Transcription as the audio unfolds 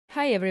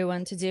Hi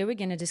everyone. Today we're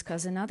going to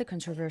discuss another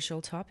controversial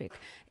topic.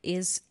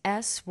 Is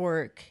S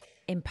work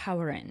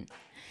empowering?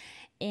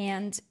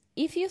 And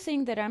if you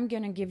think that I'm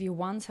going to give you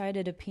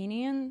one-sided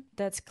opinion,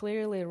 that's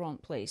clearly a wrong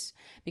place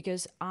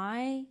because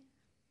I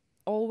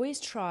always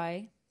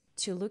try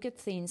to look at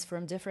things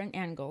from different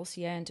angles,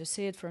 and to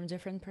see it from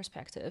different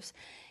perspectives.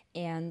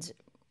 And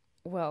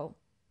well,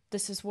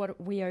 this is what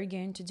we are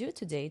going to do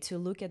today, to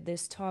look at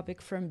this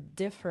topic from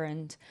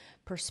different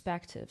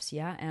perspectives,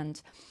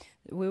 and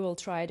we will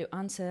try to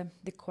answer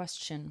the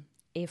question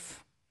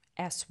if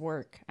S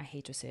work, I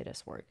hate to say it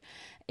as work,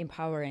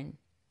 empowering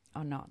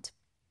or not.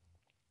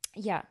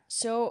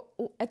 So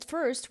at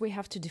first we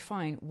have to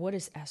define what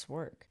is S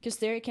work, because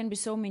there can be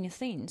so many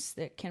things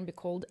that can be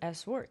called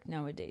S work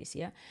nowadays.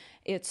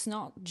 It's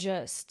not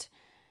just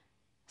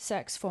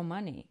sex for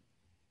money.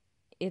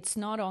 It's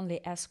not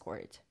only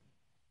escort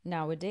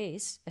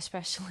nowadays,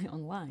 especially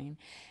online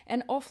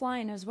and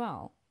offline as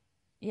well.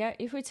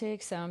 If we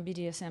take some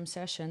BDSM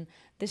session,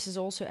 this is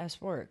also as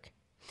work.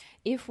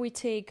 If we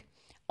take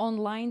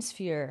online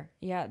sphere,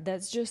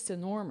 that's just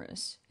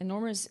enormous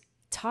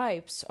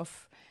types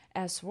of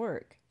as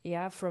work,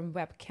 from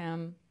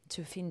webcam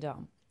to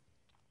findom.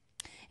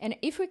 And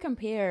if we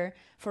compare,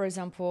 for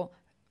example,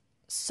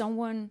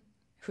 someone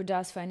who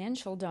does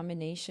financial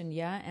domination,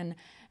 and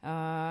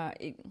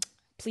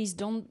please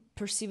don't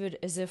perceive it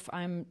as if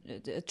I'm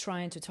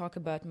trying to talk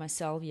about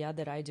myself,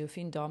 that I do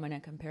findom and I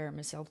compare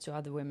myself to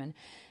other women.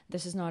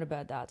 This is not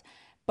about that.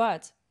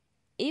 But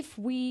if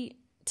we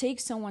take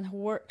someone who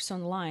works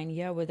online,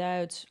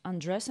 without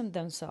undressing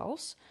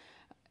themselves,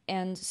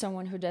 and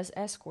someone who does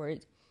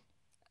escort,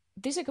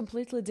 these are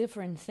completely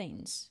different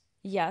things.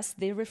 Yes,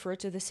 they refer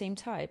to the same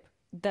type.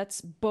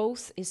 That's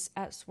both is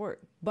as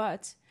work.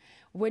 But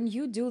when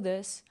you do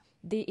this,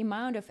 the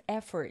amount of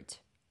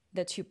effort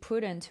that you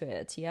put into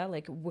it,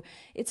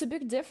 it's a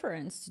big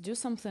difference to do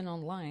something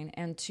online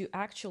and to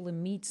actually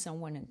meet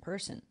someone in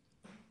person.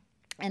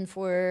 And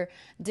for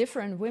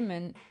different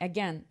women,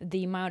 again,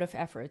 the amount of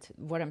effort,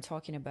 what I'm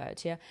talking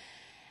about,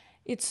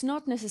 it's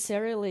not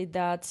necessarily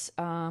that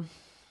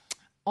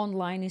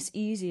online is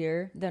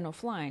easier than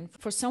offline.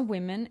 For some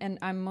women, and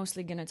I'm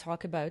mostly going to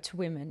talk about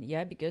women,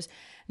 because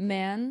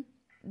men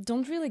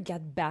don't really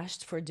get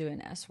bashed for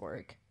doing S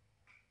work.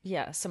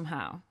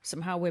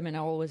 Somehow women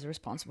are always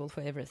responsible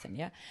for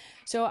everything.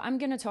 So I'm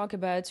going to talk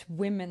about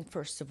women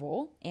first of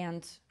all.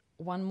 And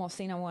one more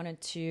thing I wanted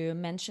to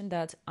mention,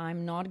 that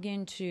I'm not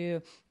going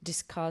to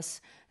discuss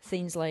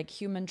things like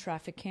human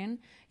trafficking.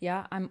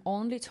 I'm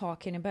only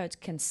talking about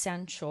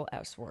consensual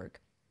S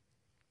work.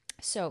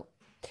 So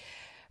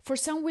for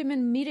some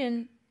women,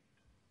 meeting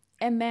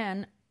a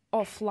man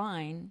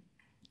offline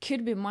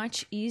could be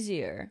much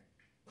easier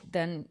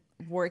than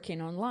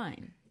working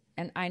online.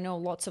 And I know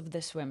lots of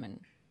these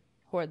women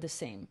who are the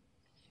same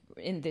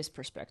in this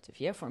perspective.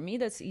 For me,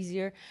 that's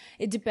easier.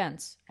 It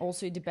depends.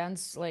 Also, it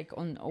depends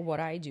on what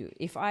I do.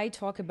 If I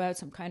talk about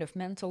some kind of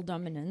mental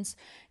dominance,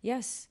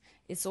 yes,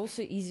 it's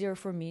also easier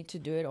for me to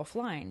do it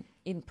offline,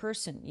 in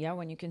person,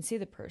 when you can see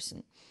the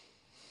person.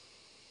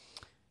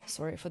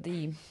 Sorry for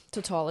the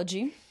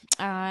tautology.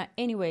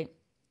 Anyway,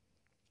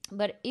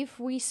 but if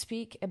we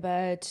speak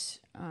about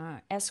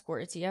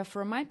escorts,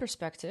 from my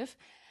perspective,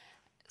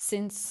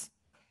 since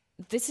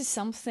this is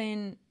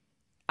something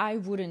I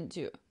wouldn't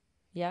do,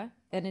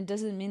 and it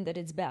doesn't mean that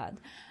it's bad.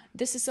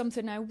 This is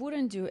something I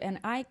wouldn't do, and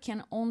I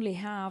can only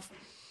have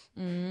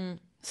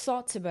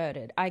thoughts about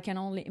it. I can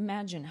only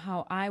imagine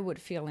how I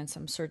would feel in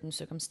some certain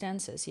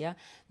circumstances,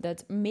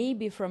 that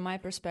maybe from my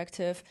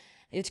perspective,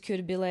 it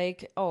could be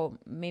like, oh,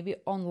 maybe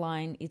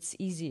online it's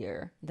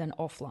easier than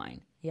offline,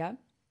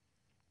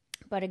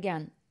 But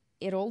again,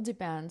 it all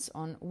depends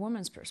on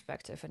woman's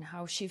perspective and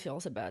how she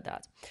feels about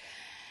that.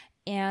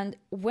 And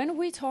when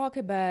we talk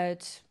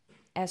about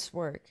S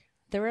work,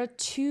 there are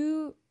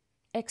two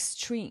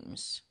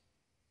extremes.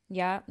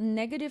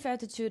 Negative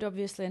attitude,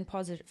 obviously, and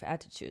positive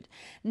attitude.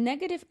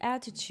 Negative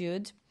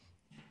attitude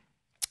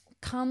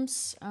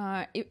comes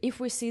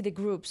if we see the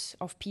groups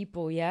of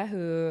people,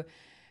 who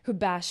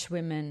bash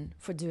women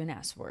for doing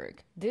S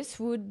work. This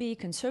would be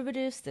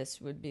conservatives, this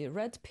would be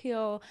red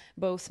pill,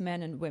 both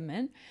men and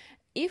women.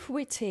 If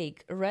we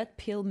take red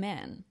pill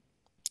men,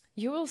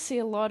 you will see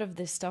a lot of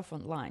this stuff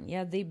online.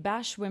 They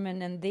bash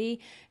women and they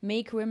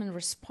make women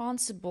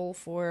responsible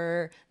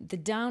for the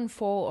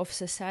downfall of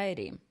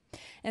society.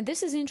 And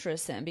this is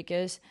interesting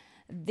because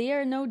they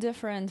are no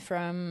different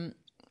from,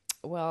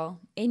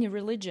 any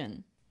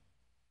religion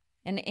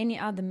and any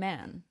other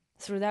man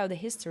throughout the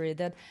history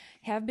that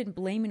have been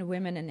blaming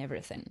women and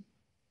everything.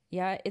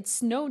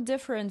 It's no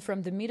different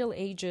from the Middle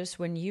Ages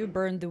when you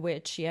burned the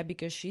witch,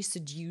 because she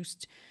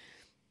seduced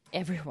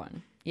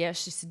everyone. She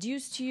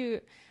seduced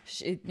you.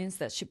 It means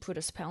that she put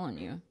a spell on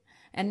you.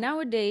 And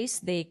nowadays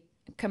they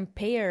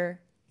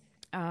compare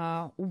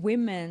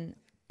women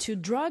to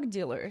drug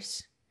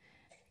dealers.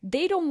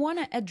 They don't want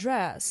to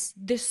address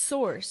the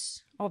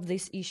source of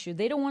this issue.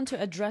 They don't want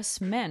to address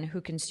men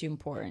who consume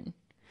porn.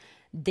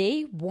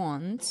 They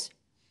want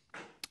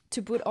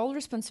to put all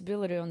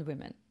responsibility on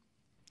women.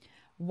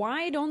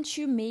 Why don't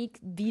you make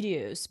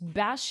videos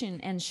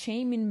bashing and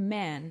shaming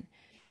men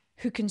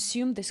who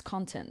consume this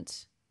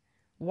content?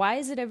 Why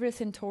is it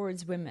everything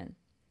towards women?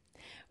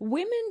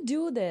 Women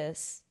do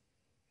this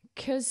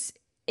because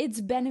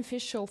it's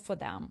beneficial for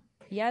them.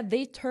 Yeah,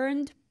 they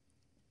turned,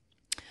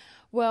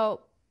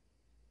 well,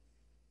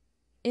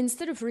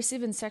 instead of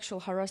receiving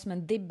sexual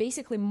harassment, they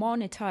basically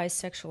monetize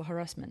sexual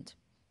harassment.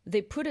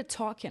 They put a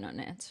token on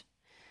it.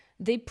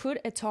 They put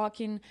a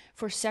token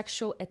for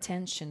sexual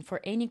attention,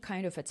 for any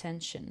kind of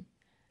attention.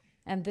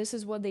 And this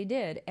is what they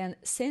did. And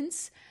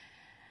since,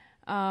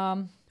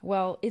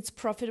 it's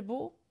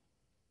profitable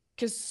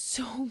because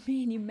so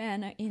many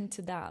men are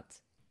into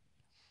that.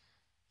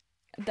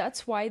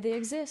 That's why they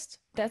exist.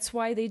 That's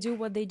why they do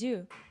what they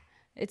do.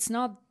 It's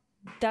not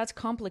that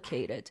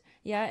complicated.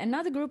 Yeah,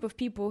 another group of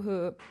people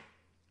who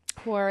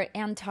are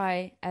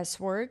anti-S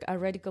work are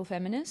radical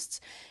feminists.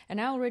 And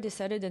I already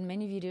said it in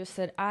many videos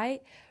that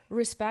I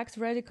respect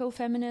radical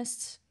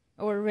feminists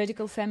or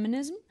radical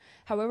feminism.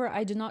 However,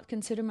 I do not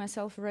consider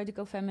myself a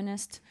radical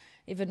feminist,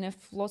 even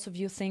if lots of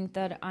you think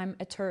that I'm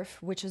a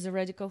TERF, which is a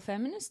radical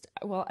feminist.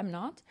 Well, I'm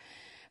not,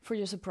 for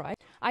your surprise.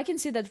 I can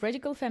see that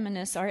radical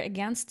feminists are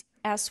against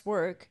S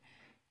work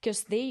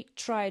because they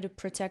try to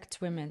protect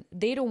women.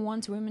 They don't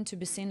want women to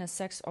be seen as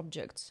sex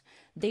objects.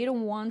 They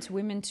don't want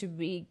women to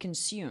be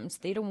consumed.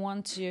 They don't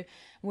want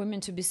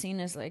women to be seen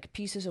as like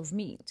pieces of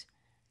meat.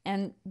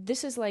 And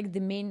this is like the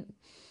main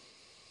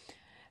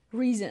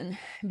reason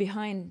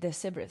behind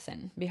this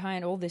everything,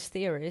 behind all these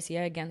theories,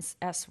 against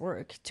S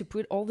work, to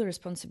put all the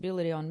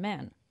responsibility on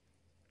men.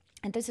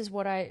 And this is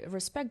what I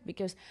respect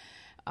because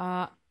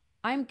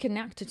I'm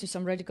connected to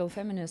some radical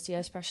feminists,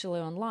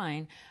 especially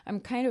online. I'm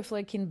kind of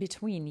like in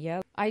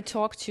between, I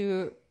talk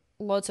to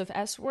lots of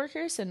S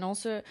workers, and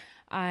also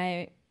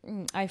I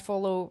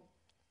follow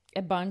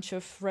a bunch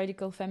of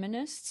radical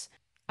feminists.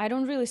 I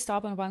don't really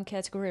stop on one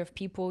category of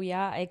people,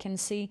 I can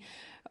see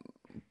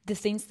the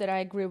things that I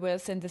agree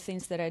with and the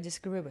things that I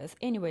disagree with.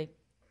 Anyway,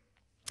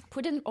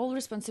 putting all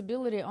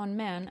responsibility on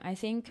men, I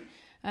think,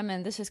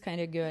 this is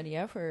kind of good,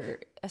 for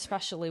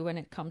especially when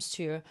it comes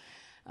to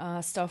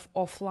stuff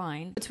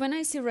offline. But when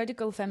I see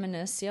radical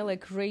feminists,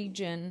 like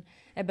raging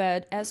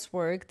about S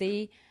work,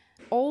 they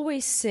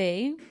always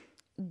say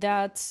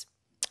that,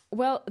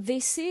 they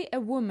see a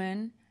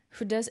woman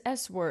who does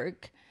S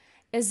work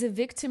as a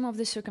victim of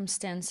the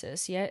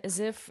circumstances, as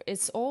if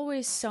it's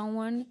always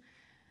someone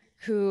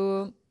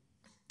who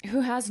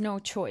has no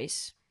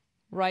choice,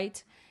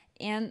 right?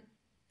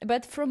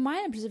 But from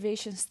my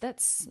observations,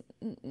 that's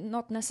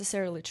not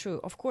necessarily true.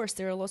 Of course,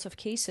 there are lots of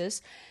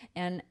cases,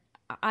 and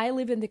I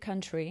live in the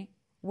country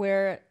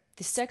where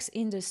the sex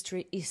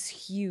industry is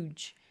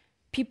huge.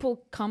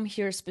 People come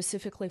here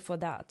specifically for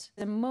that.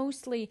 They're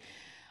mostly,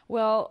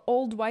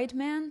 old white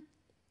men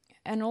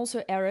and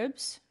also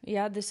Arabs.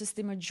 This is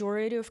the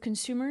majority of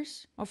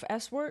consumers of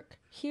S work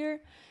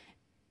here.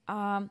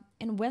 And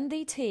when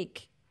they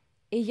take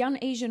a young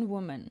Asian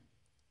woman,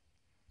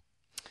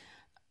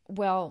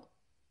 I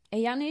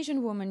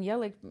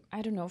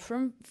don't know,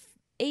 from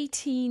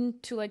 18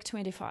 to like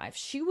 25,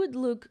 she would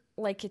look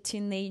like a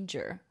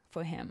teenager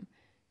for him,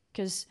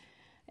 because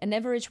an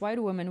average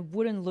white woman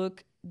wouldn't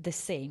look the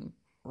same,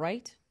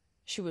 right?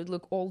 She would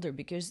look older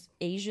because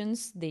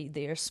Asians,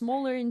 they are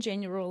smaller in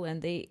general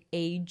and they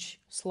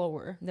age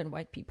slower than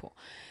white people.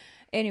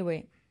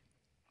 Anyway,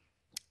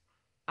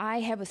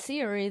 I have a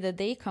theory that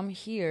they come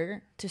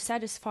here to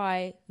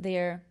satisfy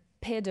their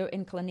pedo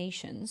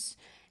inclinations.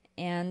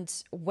 And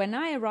when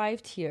I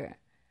arrived here,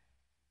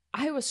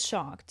 I was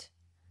shocked.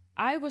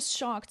 I was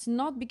shocked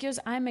not because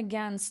I'm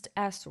against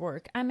S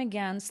work. I'm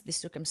against the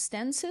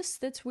circumstances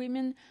that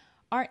women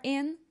are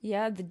in.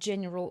 The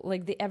general,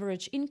 like the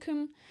average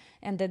income,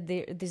 and that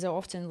these are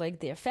often like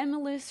their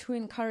families who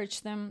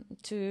encourage them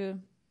to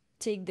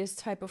take this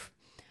type of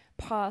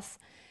path.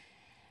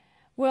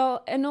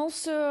 And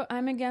also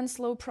I'm against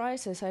low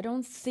prices. I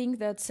don't think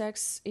that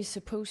sex is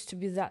supposed to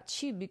be that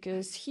cheap,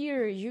 because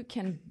here you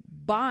can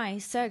buy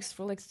sex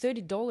for like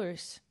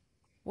 $30.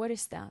 What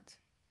is that?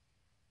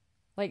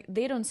 Like,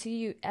 they don't see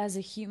you as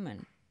a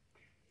human.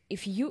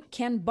 If you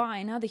can buy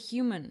another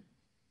human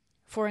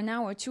for an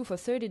hour or two for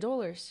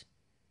 $30,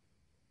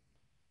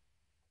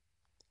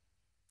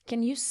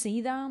 can you see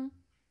them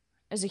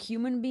as a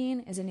human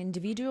being, as an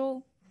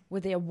individual,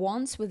 with their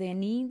wants, with their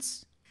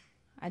needs?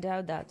 I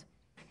doubt that.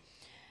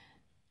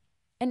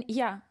 And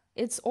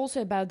it's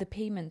also about the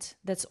payment.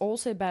 That's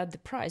also about the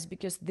price,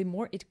 because the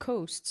more it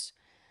costs,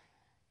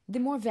 the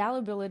more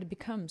valuable it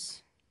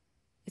becomes.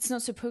 It's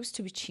not supposed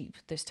to be cheap,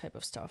 this type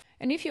of stuff.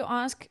 And if you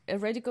ask a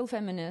radical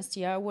feminist,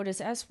 what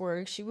is S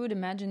work, she would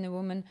imagine a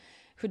woman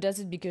who does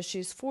it because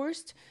she's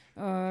forced,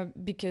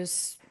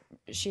 because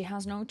she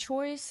has no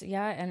choice,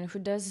 and who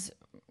does,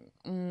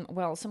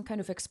 some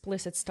kind of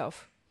explicit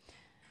stuff,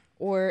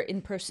 or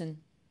in person.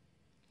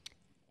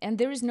 And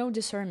there is no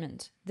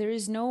discernment. There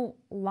is no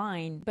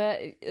line. But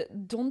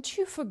don't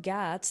you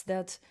forget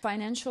that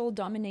financial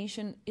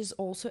domination is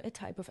also a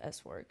type of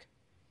S work.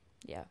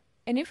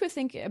 And if we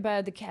think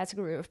about the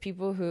category of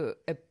people who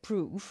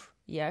approve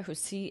yeah, who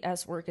see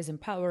S work as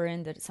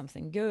empowering, that it's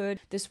something good.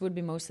 This would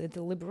be mostly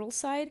the liberal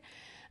side,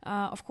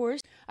 of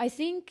course. I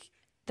think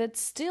that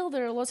still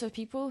there are lots of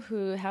people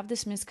who have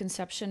this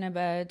misconception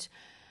about,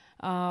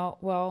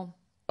 well,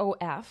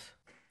 OF,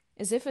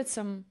 as if it's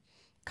some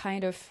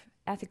kind of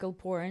ethical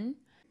porn.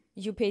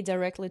 You pay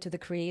directly to the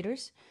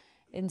creators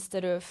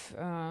instead of,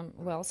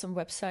 well, some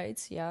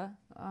websites, yeah.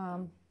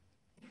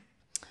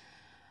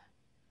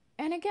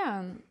 And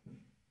again,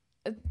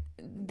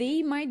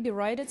 they might be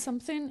right at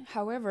something.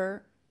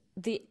 However,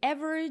 the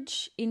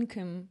average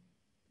income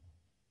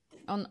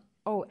on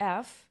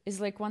OF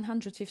is like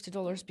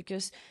 $150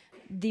 because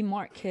the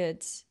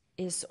market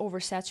is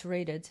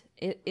oversaturated.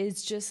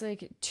 It's just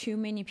like too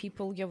many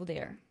people go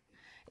there.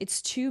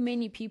 It's too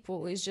many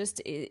people. It's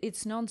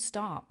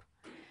nonstop.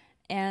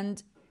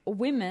 And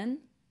women,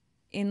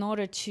 in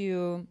order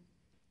to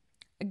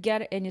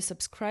get any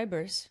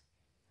subscribers,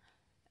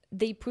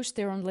 they push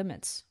their own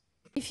limits.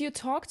 If you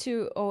talk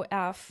to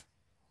OF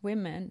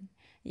women,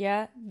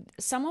 yeah,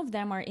 some of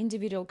them are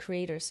individual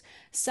creators.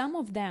 Some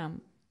of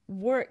them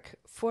work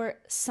for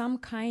some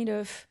kind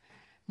of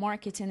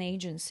marketing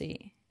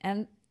agency.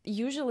 And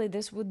usually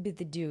this would be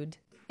the dude.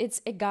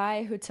 It's a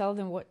guy who tells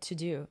them what to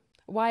do.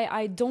 Why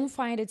I don't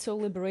find it so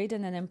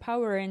liberating and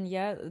empowering,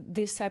 yeah,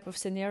 this type of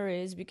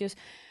scenario is because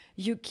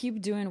you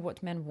keep doing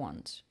what men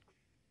want.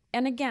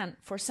 And again,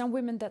 for some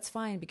women, that's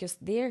fine because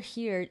they're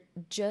here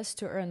just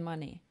to earn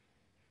money.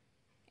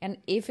 And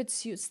if it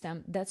suits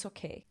them, that's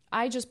okay.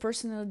 I just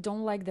personally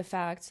don't like the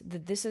fact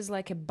that this is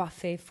like a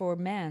buffet for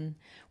men.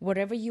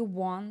 Whatever you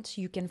want,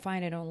 you can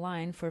find it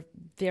online for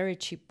very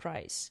cheap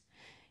price.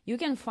 You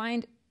can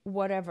find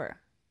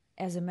whatever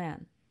as a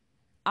man.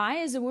 I,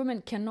 as a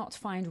woman, cannot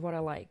find what I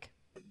like.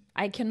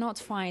 I cannot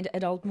find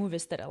adult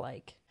movies that I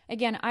like.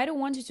 Again, I don't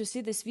want you to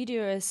see this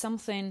video as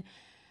something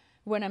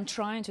when I'm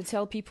trying to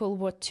tell people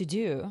what to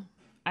do.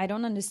 I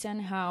don't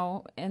understand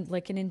how and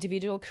like an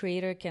individual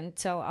creator can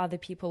tell other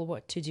people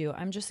what to do.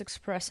 I'm just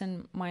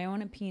expressing my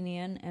own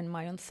opinion and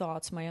my own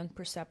thoughts, my own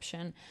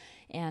perception.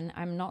 And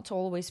I'm not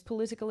always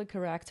politically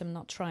correct. I'm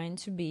not trying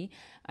to be.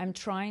 I'm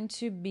trying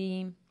to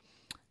be,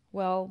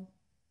 well,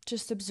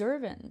 just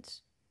observant.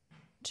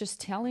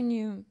 Just telling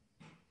you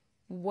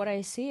what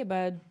I see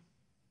about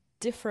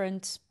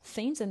different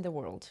things in the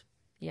world,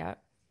 yeah,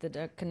 that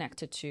are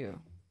connected to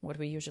what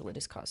we usually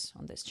discuss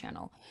on this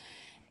channel.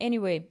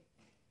 Anyway,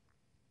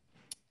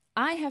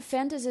 I have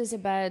fantasies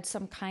about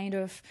some kind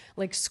of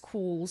like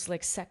schools,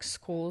 like sex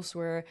schools,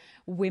 where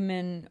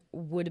women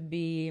would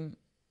be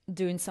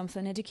doing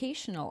something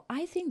educational.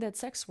 I think that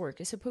sex work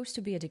is supposed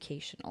to be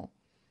educational.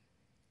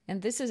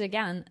 And this is,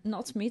 again,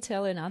 not me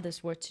telling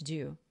others what to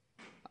do.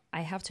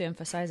 I have to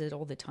emphasize it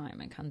all the time.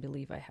 I can't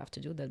believe I have to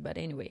do that. But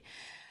anyway,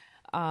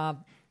 I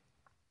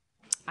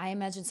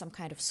imagine some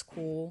kind of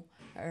school,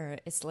 or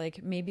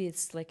maybe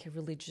it's like a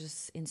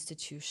religious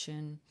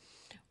institution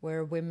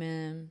where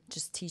women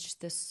just teach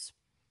this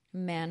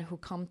men who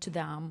come to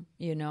them,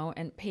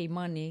 and pay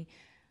money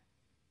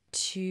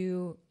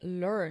to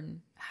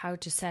learn how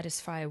to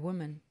satisfy a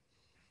woman.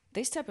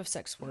 This type of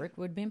sex work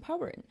would be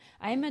empowering.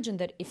 I imagine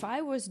that if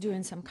I was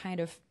doing some kind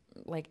of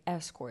like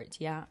escort,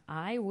 yeah,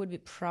 I would be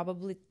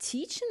probably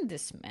teaching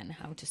this man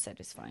how to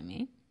satisfy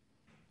me.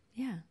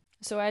 Yeah.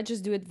 So I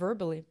just do it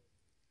verbally.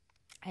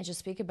 I just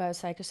speak about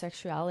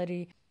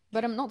psychosexuality.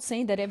 But I'm not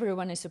saying that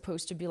everyone is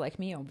supposed to be like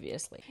me,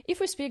 obviously.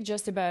 If we speak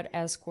just about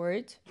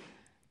escort,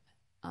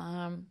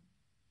 there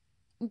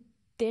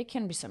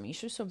can be some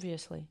issues,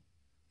 obviously.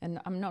 And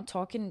I'm not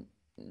talking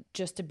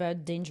just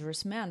about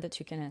dangerous men that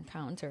you can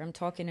encounter. I'm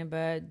talking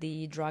about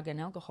the drug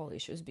and alcohol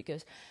issues,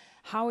 because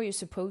how are you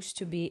supposed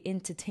to be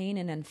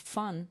entertaining and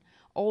fun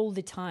all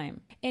the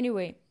time?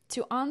 Anyway,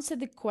 to answer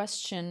the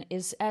question,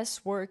 is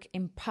S work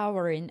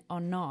empowering or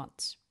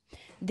not?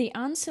 The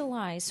answer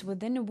lies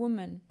within a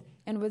woman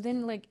and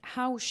within like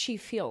how she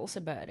feels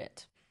about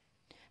it,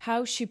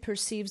 how she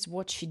perceives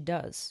what she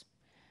does,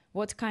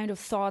 what kind of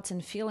thoughts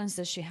and feelings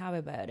does she have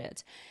about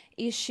it.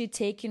 Is she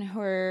taking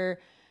her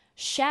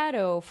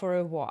shadow for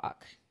a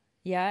walk?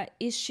 Yeah,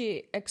 is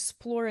she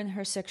exploring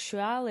her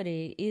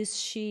sexuality? Is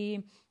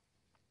she,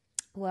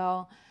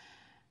 well,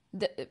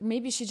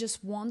 maybe she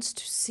just wants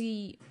to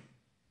see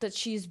that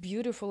she is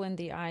beautiful in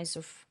the eyes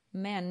of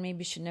men.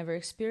 Maybe she never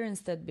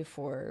experienced that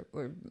before,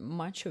 or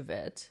much of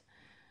it.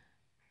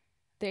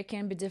 There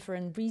can be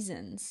different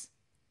reasons.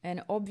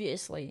 And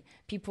obviously,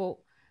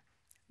 people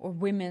or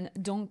women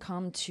don't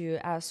come to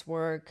S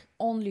work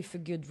only for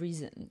good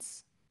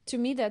reasons. To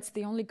me, that's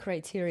the only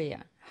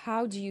criteria.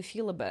 How do you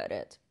feel about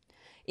it?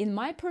 In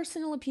my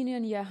personal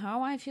opinion, yeah,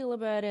 how I feel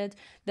about it,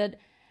 that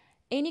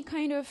any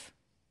kind of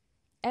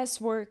S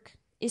work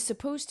is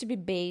supposed to be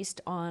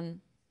based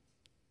on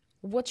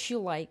what you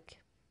like,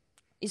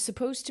 is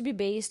supposed to be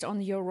based on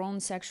your own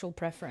sexual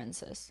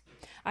preferences.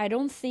 I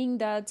don't think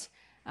that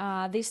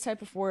this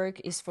type of work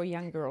is for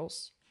young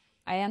girls.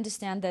 I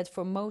understand that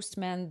for most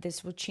men,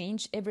 this would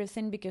change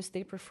everything because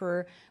they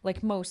prefer,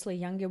 like, mostly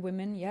younger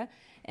women, yeah?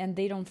 And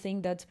they don't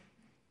think that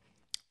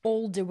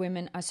older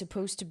women are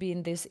supposed to be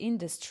in this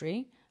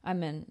industry. I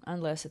mean,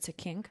 unless it's a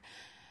kink.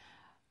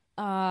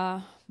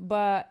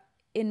 But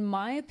in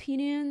my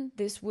opinion,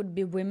 this would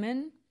be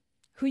women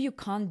who you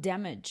can't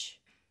damage,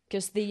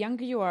 because the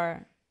younger you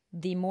are,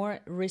 the more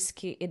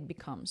risky it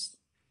becomes.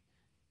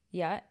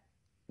 Yeah,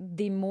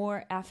 the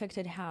more effect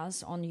it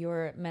has on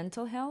your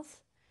mental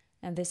health.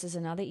 And this is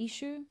another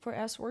issue for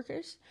us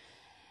workers.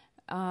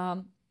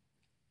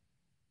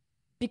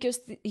 Because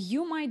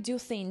you might do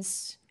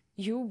things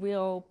you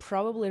will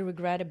probably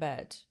regret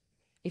about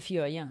if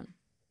you are young.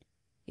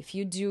 If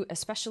you do,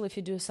 especially if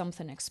you do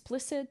something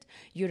explicit,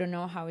 you don't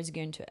know how it's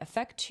going to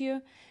affect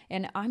you.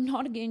 And I'm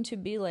not going to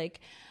be like,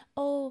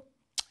 oh,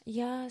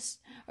 yes,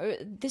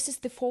 this is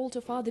the fault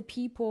of other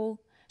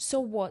people. So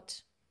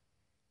what?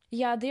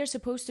 Yeah, they're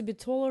supposed to be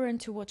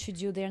tolerant to what you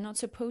do. They're not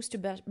supposed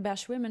to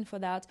bash women for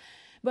that.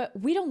 But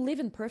we don't live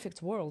in a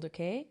perfect world,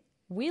 okay?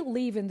 We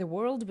live in the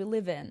world we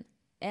live in.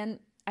 And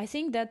I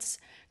think that's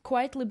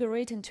quite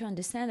liberating to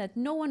understand that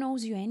no one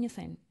owes you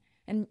anything.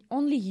 And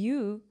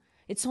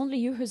it's only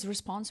you who's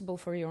responsible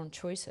for your own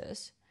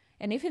choices.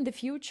 And if in the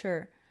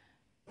future,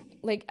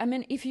 like, I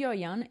mean, if you're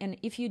young and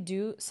if you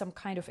do some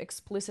kind of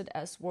explicit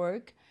ass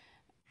work,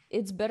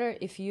 it's better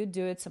if you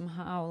do it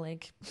somehow,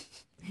 like,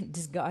 in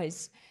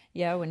disguise.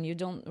 Yeah, when you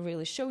don't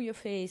really show your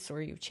face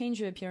or you change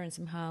your appearance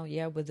somehow,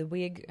 yeah, with the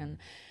wig and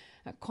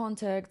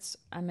contacts.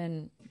 I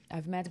mean,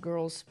 I've met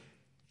girls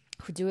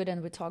who do it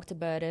and we talked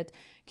about it,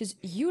 because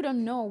you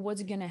don't know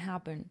what's gonna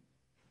happen.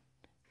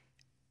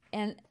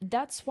 And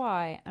that's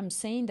why I'm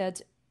saying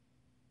that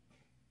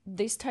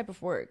this type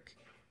of work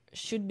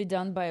should be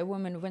done by a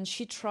woman when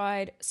she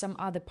tried some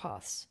other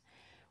paths,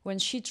 when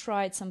she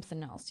tried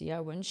something else, yeah,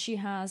 when she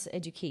has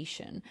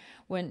education,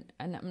 when,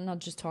 and I'm not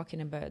just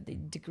talking about the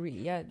degree,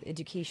 yeah,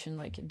 education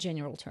like a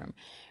general term,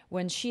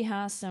 when she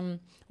has some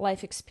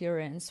life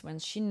experience, when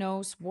she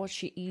knows what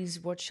she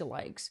is, what she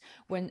likes,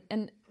 when,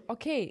 and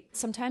okay,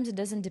 sometimes it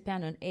doesn't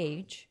depend on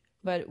age,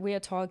 but we are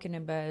talking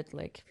about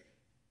like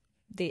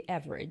the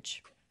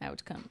average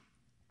outcome.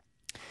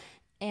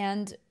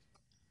 And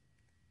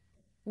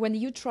when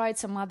you tried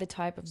some other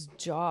type of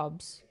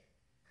jobs,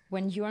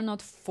 when you are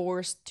not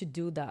forced to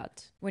do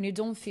that, when you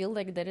don't feel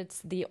like that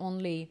it's the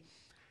only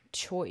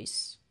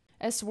choice,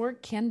 as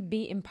work can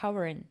be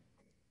empowering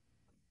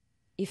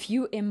if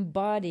you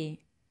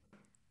embody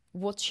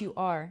what you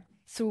are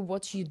through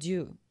what you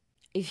do,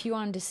 if you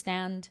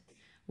understand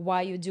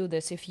why you do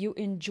this, if you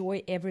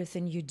enjoy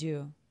everything you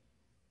do.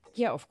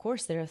 Yeah, of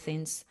course there are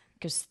things,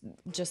 because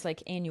just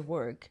like any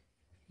work,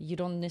 you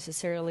don't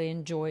necessarily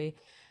enjoy,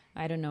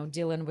 I don't know,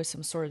 dealing with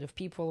some sort of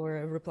people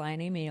or replying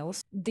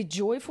emails. The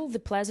joyful, the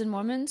pleasant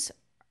moments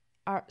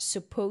are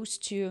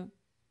supposed to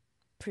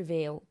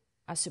prevail,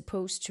 are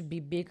supposed to be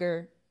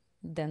bigger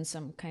than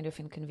some kind of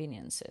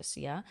inconveniences,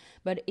 yeah?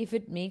 But if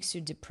it makes you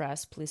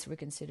depressed, please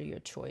reconsider your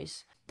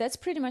choice. That's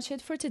pretty much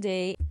it for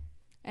today.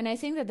 And I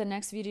think that the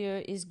next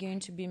video is going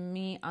to be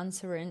me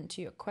answering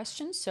to your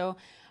questions. So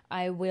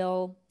I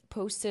will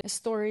post a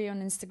story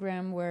on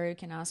Instagram where you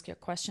can ask your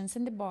questions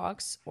in the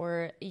box,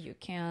 or you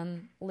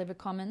can leave a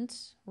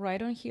comment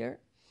right on here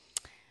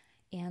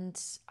and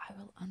I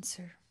will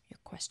answer your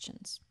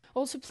questions.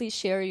 Also, please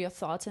share your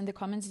thoughts in the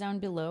comments down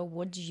below.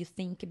 What do you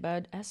think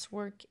about S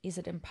work? Is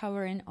it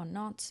empowering or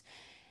not?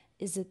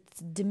 Is it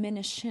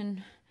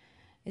diminishing?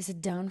 Is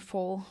it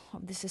downfall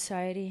of the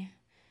society?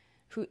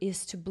 Who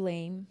is to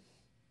blame?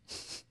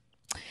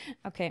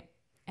 Okay,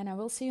 and I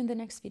will see you in the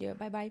next video.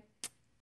 Bye bye.